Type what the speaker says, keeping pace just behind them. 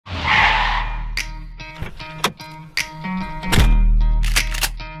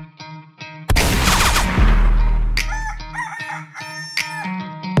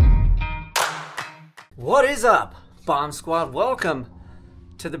What is up, Bomb Squad? Welcome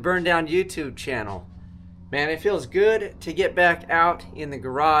to the Burndown YouTube channel. Man, it feels good to get back out in the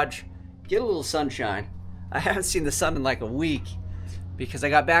garage, get a little sunshine. I haven't seen the sun in like a week because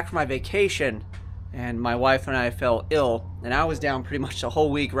I got back from my vacation and my wife and I fell ill, and I was down pretty much the whole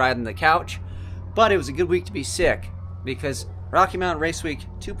week riding the couch. But it was a good week to be sick because Rocky Mountain Race Week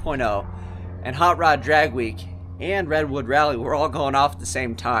 2.0 and Hot Rod Drag Week and Redwood Rally were all going off at the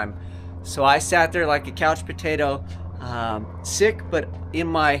same time. So I sat there like a couch potato, sick but in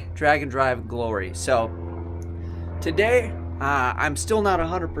my drag and drive glory. So today I'm still not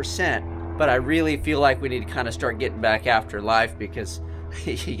 100%, but I really feel like we need to kind of start getting back after life because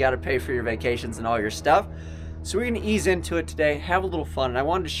you got to pay for your vacations and all your stuff. So we're going to ease into it today, have a little fun, and I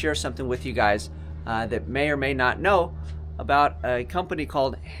wanted to share something with you guys that may or may not know about a company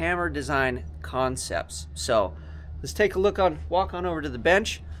called Hammer Design Concepts. So let's take a walk on over to the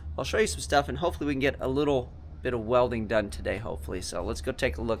bench. I'll show you some stuff and hopefully we can get a little bit of welding done today, hopefully. So let's go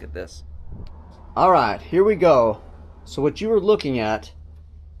take a look at this. All right, here we go. So what you are looking at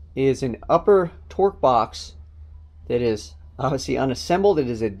is an upper torque box that is obviously unassembled. It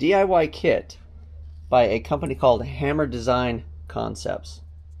is a DIY kit by a company called Hammer Design Concepts.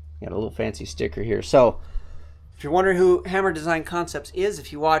 Got a little fancy sticker here. So if you're wondering who Hammer Design Concepts is,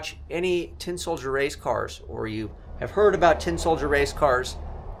 if you watch any Tin Soldier race cars or you have heard about Tin Soldier race cars,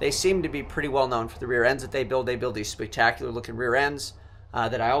 they seem to be pretty well known for the rear ends that they build. They build these spectacular looking rear ends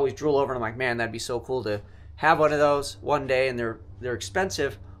that I always drool over, and I'm like, man, that'd be so cool to have one of those one day, and they're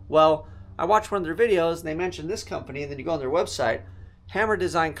expensive. Well, I watched one of their videos and they mentioned this company, and then you go on their website. Hammer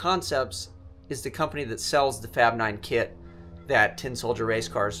Design Concepts is the company that sells the Fab 9 kit that Tin Soldier race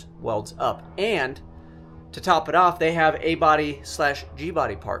cars welds up. And to top it off, they have A-body /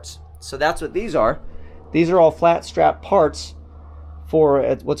 G-body parts. So that's what these are. These are all flat strap parts for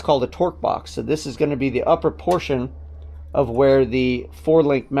what's called a torque box. So this is going to be the upper portion of where the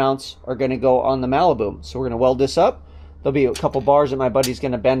 4-link mounts are going to go on the Maliboom. So we're going to weld this up. There'll be a couple bars that my buddy's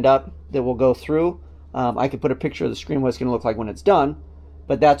going to bend up that will go through. I could put a picture of the screen what it's going to look like when it's done,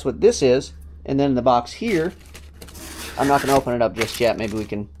 but that's what this is. And then in the box here, I'm not going to open it up just yet. Maybe we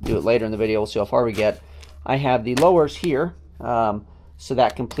can do it later in the video. We'll see how far we get. I have the lowers here, so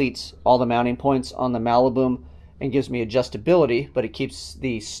that completes all the mounting points on the Maliboom and gives me adjustability, but it keeps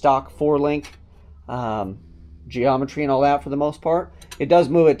the stock 4-link geometry and all that for the most part. It does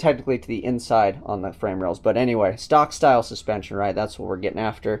move it technically to the inside on the frame rails, but anyway, stock style suspension, right? That's what we're getting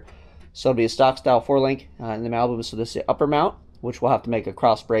after. So it'll be a stock style 4-link in the Maliboom. So this is the upper mount, which we'll have to make a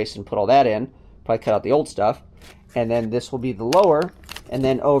cross brace and put all that in. Probably cut out the old stuff. And then this will be the lower. And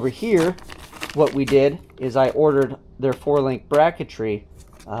then over here, what we did is I ordered their 4-link bracketry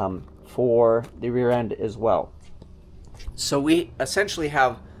for the rear end as well. So we essentially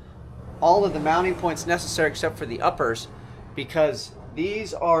have all of the mounting points necessary except for the uppers, because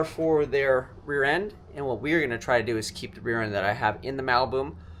these are for their rear end, and what we're going to try to do is keep the rear end that I have in the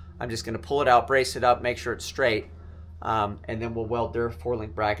Maliboom. I'm just going to pull it out, brace it up, make sure it's straight, and then we'll weld their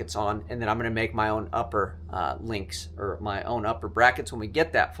 4-link brackets on, and then I'm going to make my own upper links, or my own upper brackets when we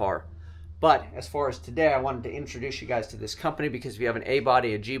get that far. But as far as today, I wanted to introduce you guys to this company because if you have an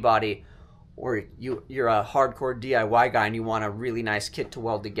A-body, a G-body, or you're a hardcore DIY guy and you want a really nice kit to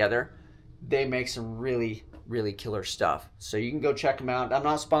weld together, they make some really, really killer stuff. So you can go check them out. I'm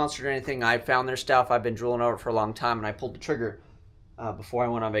not sponsored or anything. I found their stuff. I've been drooling over it for a long time, and I pulled the trigger before I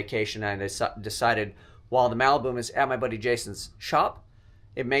went on vacation, and I decided while the Maliboom is at my buddy Jason's shop,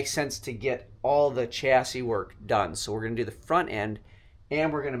 it makes sense to get all the chassis work done. So we're going to do the front end,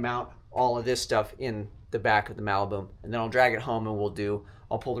 and we're going to mount all of this stuff in the back of the Maliboom, and then I'll drag it home and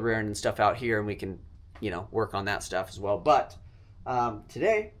I'll pull the rear end and stuff out here, and we can, work on that stuff as well. But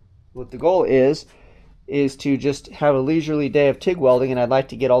today, what the goal is to just have a leisurely day of TIG welding, and I'd like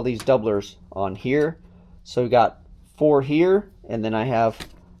to get all these doublers on here. So we got 4 here, and then I have,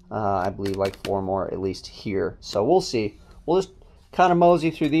 I believe, like 4 more at least here. So we'll see. We'll just kind of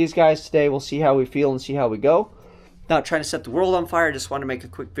mosey through these guys today. We'll see how we feel and see how we go. Not trying to set the world on fire, just want to make a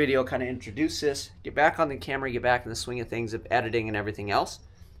quick video, kind of introduce this, get back on the camera, get back in the swing of things of editing and everything else.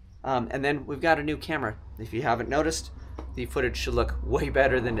 And then we've got a new camera. If you haven't noticed, the footage should look way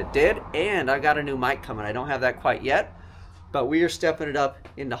better than it did, and I got a new mic coming. I don't have that quite yet, but we are stepping it up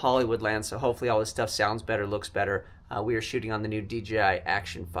into Hollywood land, so hopefully all this stuff sounds better, looks better. We are shooting on the new DJI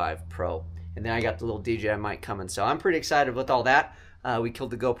Action 5 Pro, and then I got the little DJI mic coming, so I'm pretty excited with all that. We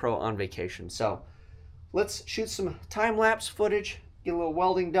killed the GoPro on vacation, so let's shoot some time-lapse footage, get a little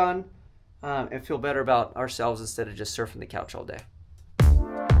welding done, and feel better about ourselves instead of just surfing the couch all day.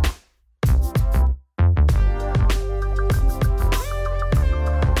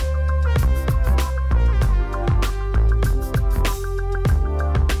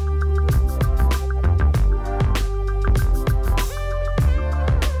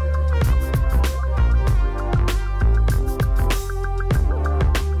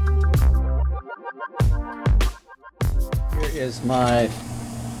 my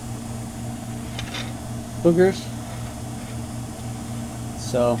boogers.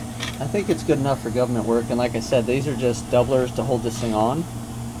 So I think it's good enough for government work, and like I said, these are just doublers to hold this thing on.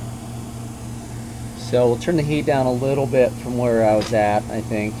 So we'll turn the heat down a little bit from where I was at, I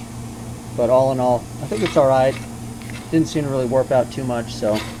think. But all in all, I think it's alright. Didn't seem to really warp out too much,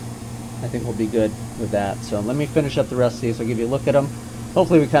 so I think we'll be good with that. So let me finish up the rest of these. I'll give you a look at them.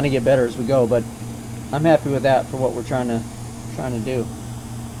 Hopefully we kind of get better as we go, but I'm happy with that for what we're trying to do.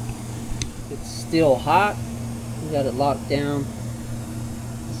 It's still hot. We got it locked down.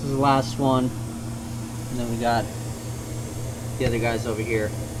 This is the last one, and then we got the other guys over here.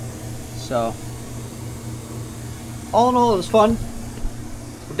 So all in all, it was fun.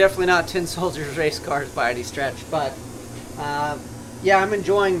 We're definitely not Tin Soldiers race cars by any stretch, but yeah, I'm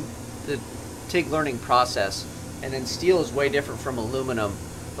enjoying the TIG learning process. And then steel is way different from aluminum.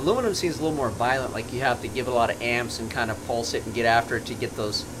 Aluminum seems a little more violent, like you have to give it a lot of amps and kind of pulse it and get after it to get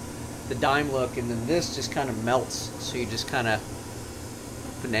the dime look, and then this just kind of melts, so you just kind of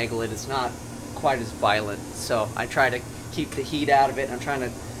finagle it. It's not quite as violent, so I try to keep the heat out of it. I'm trying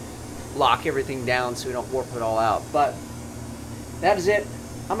to lock everything down so we don't warp it all out. But that is it.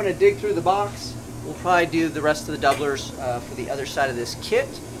 I'm going to dig through the box. We'll probably do the rest of the doublers for the other side of this kit,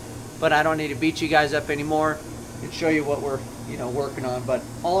 but I don't need to beat you guys up anymore and show you what we're working on. But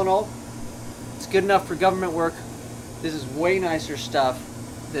all in all, it's good enough for government work. This is way nicer stuff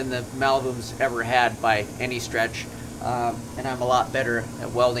than the Maliboom's ever had by any stretch, and I'm a lot better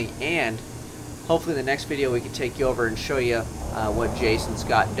at welding. And hopefully the next video we can take you over and show you what Jason's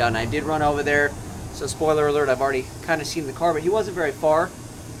got done. I did run over there, so spoiler alert, I've already kind of seen the car, but he wasn't very far,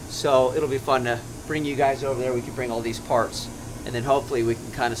 so it'll be fun to bring you guys over there. We can bring all these parts, and then hopefully we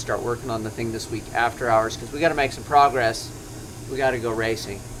can kind of start working on the thing this week after hours, because we got to make some progress. We got to go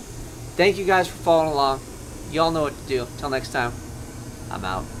racing. Thank you guys for following along. Y'all know what to do. Till next time, I'm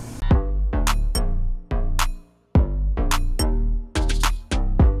out.